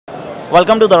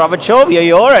Welcome to the Ravit Show. We are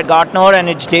here at Gartner and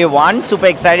it's day one. Super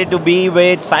excited to be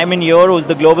with Simon here, who's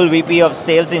the Global VP of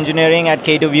Sales Engineering at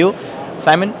K2View.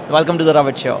 Simon, welcome to the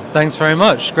Ravit Show. Thanks very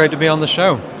much. Great to be on the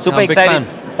show. Super I'm a big excited.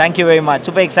 fan. Thank you very much.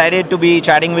 Super excited to be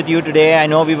chatting with you today. I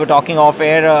know we were talking off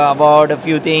air about a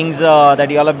few things that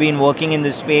you all have been working in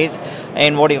this space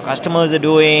and what your customers are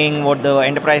doing, what the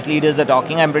enterprise leaders are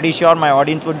talking. I'm pretty sure my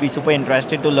audience would be super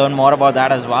interested to learn more about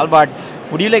that as well. But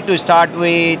would you like to start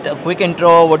with a quick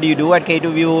intro? What do you do at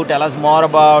K2View? Tell us more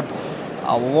about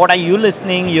what are you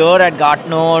listening here at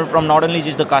Gartner from not only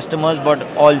just the customers but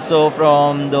also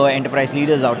from the enterprise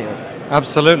leaders out here.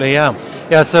 Absolutely, yeah.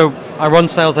 Yeah, so I run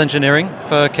sales engineering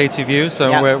for K2View,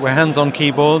 so we're hands-on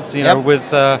keyboards, you know,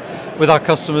 with our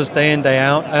customers day in, day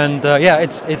out. And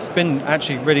it's been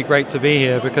actually really great to be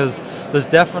here because there's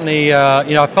definitely,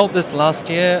 I felt this last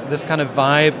year, this kind of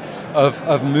vibe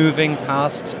of moving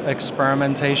past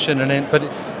experimentation but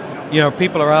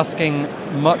people are asking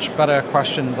much better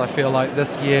questions, I feel like,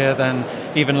 this year than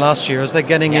even last year as they're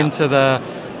getting into the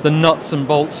nuts and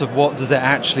bolts of what does it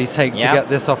actually take to get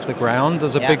this off the ground.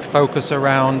 There's a big focus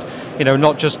around,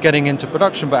 not just getting into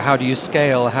production, but how do you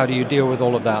scale, how do you deal with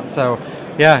all of that. So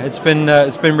yeah, it's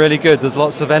been really good. There's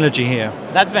lots of energy here.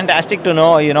 That's fantastic to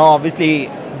know. Obviously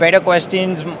better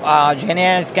questions.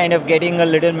 GenAI is kind of getting a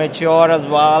little mature as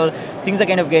well. Things are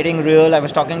kind of getting real. I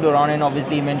was talking to Ronan,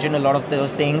 obviously he mentioned a lot of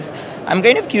those things. I'm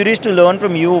kind of curious to learn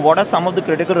from you, what are some of the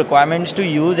critical requirements to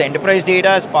use enterprise data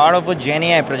as part of a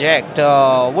GenAI project?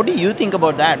 What do you think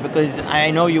about that? Because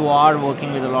I know you are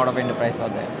working with a lot of enterprise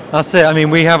out there. That's it. I mean,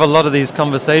 we have a lot of these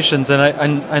conversations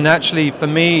and actually for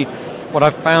me, what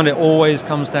I've found, it always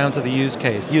comes down to the use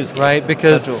case. Right?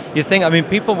 Because you think,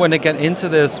 people when they get into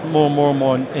this more and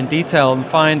more in detail and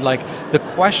find like the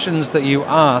questions that you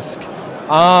ask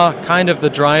are kind of the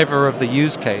driver of the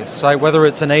use case, right? Whether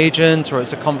it's an agent or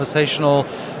it's a conversational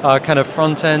kind of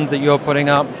front end that you're putting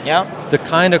up, the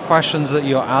kind of questions that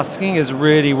you're asking is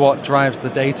really what drives the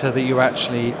data that you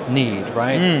actually need,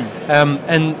 right?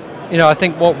 I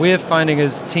think what we're finding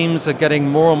is teams are getting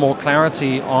more and more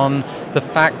clarity on the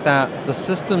fact that the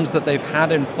systems that they've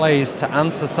had in place to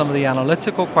answer some of the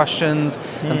analytical questions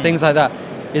and things like that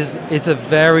it's a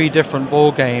very different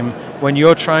ball game when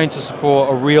you're trying to support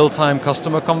a real-time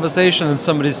customer conversation and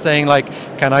somebody's saying like,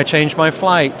 can I change my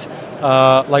flight?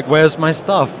 Like, where's my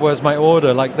stuff? Where's my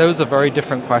order? Like, those are very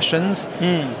different questions.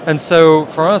 And so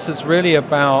for us, it's really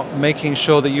about making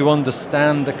sure that you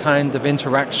understand the kind of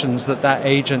interactions that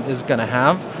agent is going to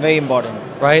have. Very important.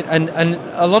 Right? And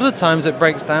a lot of times it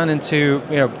breaks down into,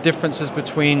 differences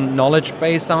between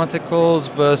knowledge-based articles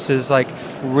versus like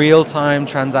real-time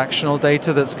transactional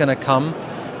data that's going to come.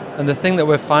 And the thing that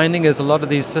we're finding is a lot of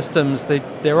these systems,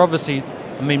 they're obviously,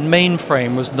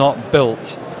 mainframe was not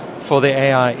built for the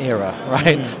AI era,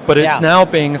 right? But it's now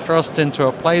being thrust into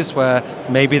a place where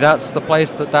maybe that's the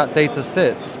place that data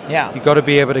sits. You've got to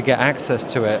be able to get access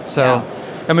to it. So,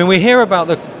 we hear about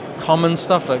the common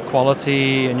stuff like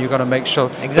quality, and you've got to make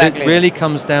sure. Exactly. It really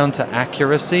comes down to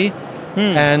accuracy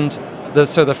and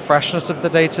the freshness of the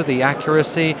data, the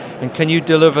accuracy, and can you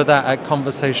deliver that at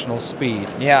conversational speed?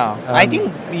 I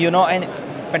think, and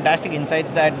fantastic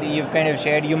insights that you've kind of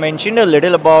shared. You mentioned a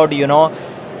little about,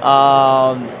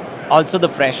 also the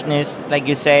freshness, like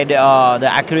you said,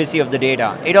 the accuracy of the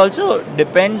data. It also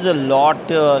depends a lot,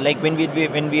 like when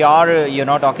we are,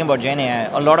 talking about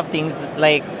GenAI, a lot of things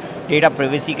like data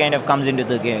privacy kind of comes into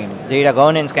the game. Data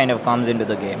governance kind of comes into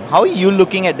the game. How are you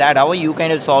looking at that? How are you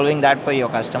kind of solving that for your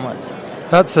customers?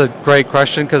 That's a great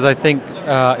question because I think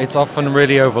it's often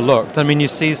really overlooked. You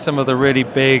see some of the really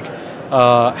big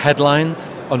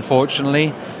headlines,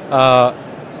 unfortunately.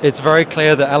 It's very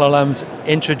clear that LLMs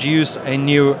introduce a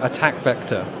new attack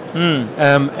vector.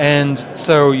 And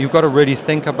so you've got to really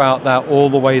think about that all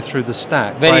the way through the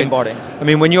stack. Very important.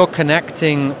 When you're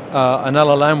connecting an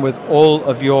LLM with all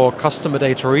of your customer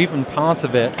data or even part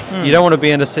of it, you don't want to be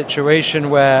in a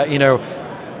situation where,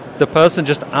 the person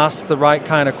just asks the right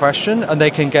kind of question and they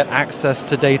can get access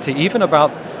to data even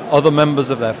about other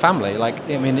members of their family.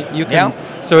 You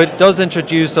can. So it does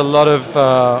introduce a lot of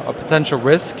a potential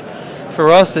risk. For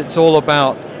us, it's all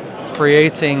about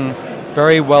creating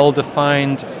very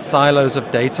well-defined silos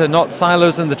of data, not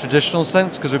silos in the traditional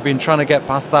sense, because we've been trying to get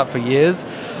past that for years.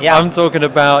 I'm talking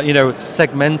about,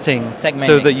 segmenting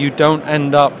so that you don't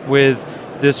end up with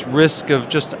this risk of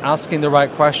just asking the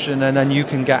right question and then you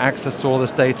can get access to all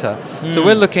this data. So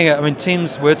we're looking at,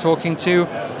 teams we're talking to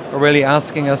are really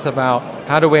asking us about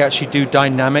how do we actually do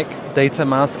dynamic data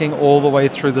masking all the way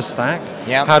through the stack?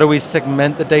 How do we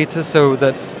segment the data so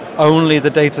that only the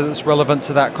data that's relevant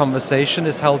to that conversation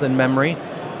is held in memory,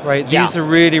 right? These are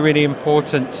really, really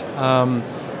important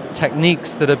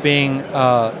techniques that are being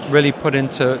really put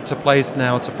into place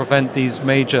now to prevent these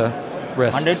major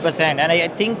risks. 100%. And I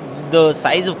think the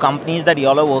size of companies that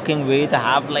y'all are working with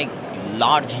have like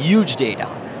large, huge data.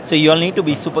 So you'll need to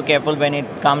be super careful when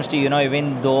it comes to,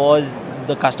 even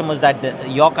the customers that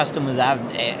your customers have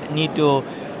need to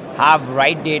have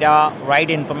right data, right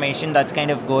information that's kind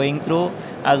of going through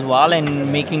as well,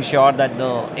 and making sure that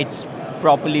it's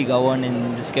properly governed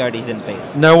and the security is in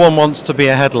place. No one wants to be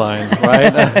a headline,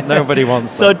 right? Nobody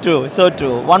wants that. So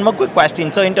true. One more quick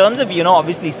question. So in terms of,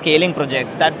 obviously scaling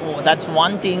projects, that's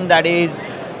one thing that is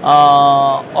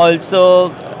also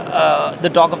the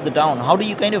talk of the town. How do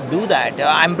you kind of do that?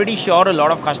 I'm pretty sure a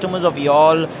lot of customers of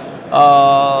y'all,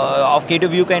 of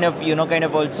K2View kind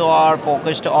of also are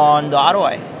focused on the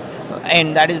ROI.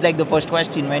 And that is like the first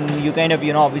question when you kind of,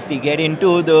 obviously get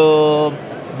into the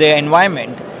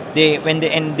environment.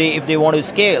 If they want to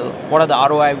scale, what are the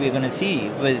ROI we're going to see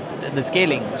with the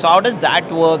scaling? So how does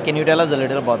that work? Can you tell us a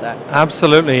little about that?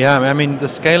 Absolutely, yeah. I mean, the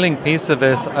scaling piece of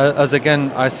this, as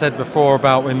again I said before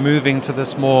about we're moving to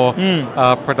this more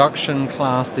production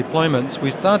class deployments,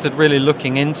 we started really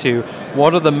looking into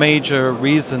what are the major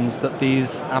reasons that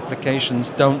these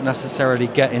applications don't necessarily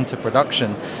get into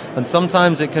production. And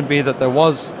sometimes it can be that there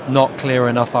was not clear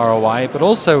enough ROI, but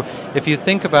also if you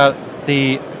think about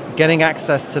getting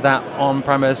access to that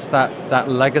on-premise, that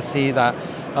legacy, that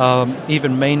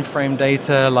even mainframe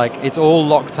data, like it's all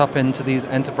locked up into these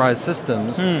enterprise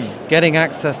systems. Getting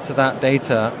access to that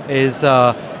data is,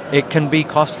 it can be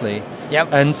costly. Yep.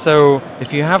 And so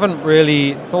if you haven't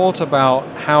really thought about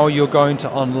how you're going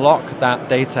to unlock that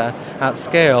data at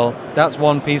scale, that's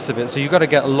one piece of it. So you've got to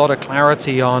get a lot of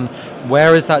clarity on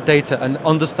where is that data and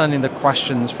understanding the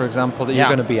questions, for example, that you're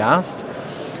going to be asked.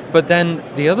 But then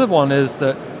the other one is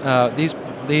that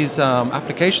these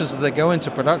applications that go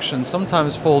into production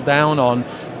sometimes fall down on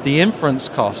the inference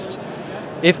cost.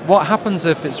 What happens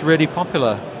if it's really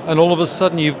popular and all of a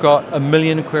sudden you've got 1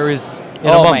 million queries in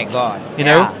a month? Oh my God!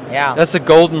 Yeah. That's a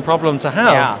golden problem to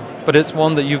have, but it's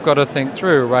one that you've got to think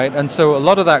through, right? And so a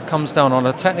lot of that comes down on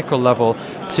a technical level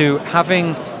to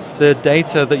having the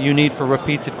data that you need for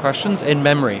repeated questions in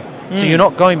memory. So you're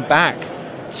not going back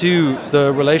to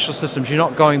the relational systems, you're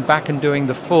not going back and doing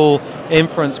the full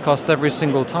inference cost every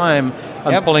single time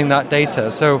and pulling that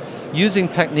data. So using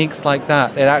techniques like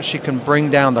that, it actually can bring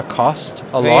down the cost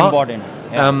a lot. Very important.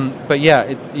 But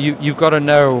you've got to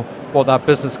know what that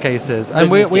business case is. And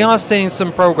we are seeing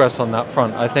some progress on that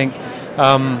front. I think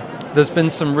there's been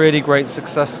some really great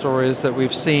success stories that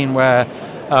we've seen where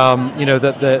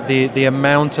that the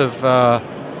amount of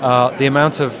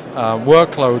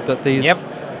workload that these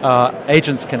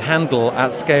agents can handle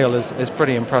at scale is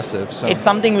pretty impressive. So it's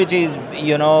something which is,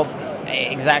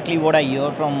 exactly what I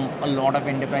hear from a lot of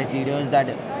enterprise leaders, that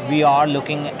we are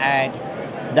looking at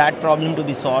that problem to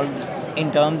be solved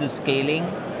in terms of scaling.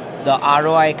 The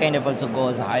ROI kind of also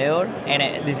goes higher,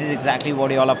 and this is exactly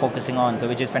what you all are focusing on, so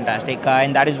which is fantastic,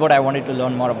 and that is what I wanted to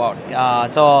learn more about.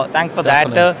 So thanks for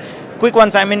that. Quick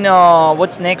one, Simon,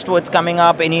 what's next, what's coming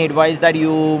up, any advice that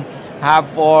you have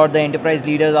for the enterprise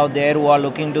leaders out there who are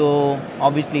looking to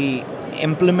obviously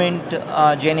implement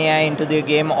GenAI into their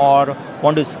game or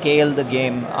want to scale the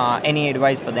game? Any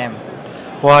advice for them?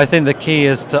 Well, I think the key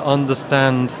is to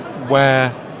understand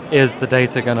where is the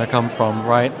data going to come from,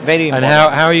 right? Very important.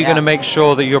 And how are you going to make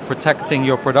sure that you're protecting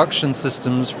your production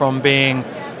systems from being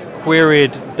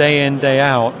queried day in, day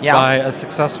out by a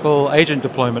successful agent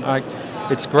deployment?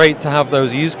 It's great to have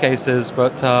those use cases,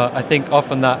 but I think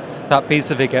often that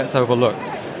piece of it gets overlooked.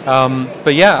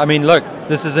 But yeah, I mean, look,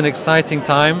 this is an exciting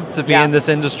time to be in this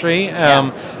industry.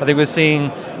 I think we're seeing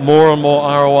more and more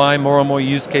ROI, more and more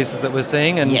use cases that we're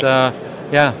seeing, and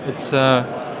it's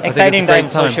exciting time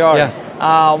for sure. Yeah.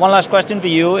 One last question for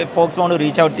you. If folks want to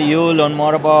reach out to you, learn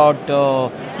more about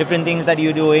different things that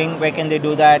you're doing, where can they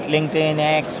do that? LinkedIn,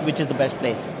 X, which is the best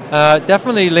place?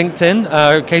 Definitely LinkedIn.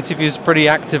 K2View is pretty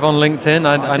active on LinkedIn.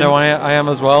 I know I am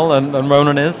as well, and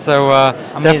Ronan is. So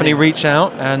definitely reach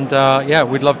out, and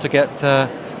we'd love to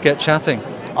get chatting.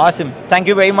 Awesome. Thank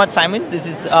you very much, Simon. This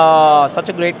is such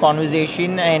a great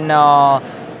conversation, and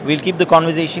we'll keep the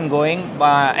conversation going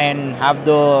and have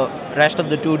the rest of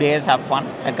the 2 days have fun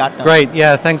at Gartner. Great.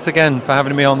 Yeah. Thanks again for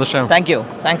having me on the show. Thank you.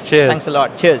 Thanks. Cheers. Thanks a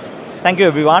lot. Cheers. Thank you,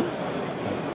 everyone.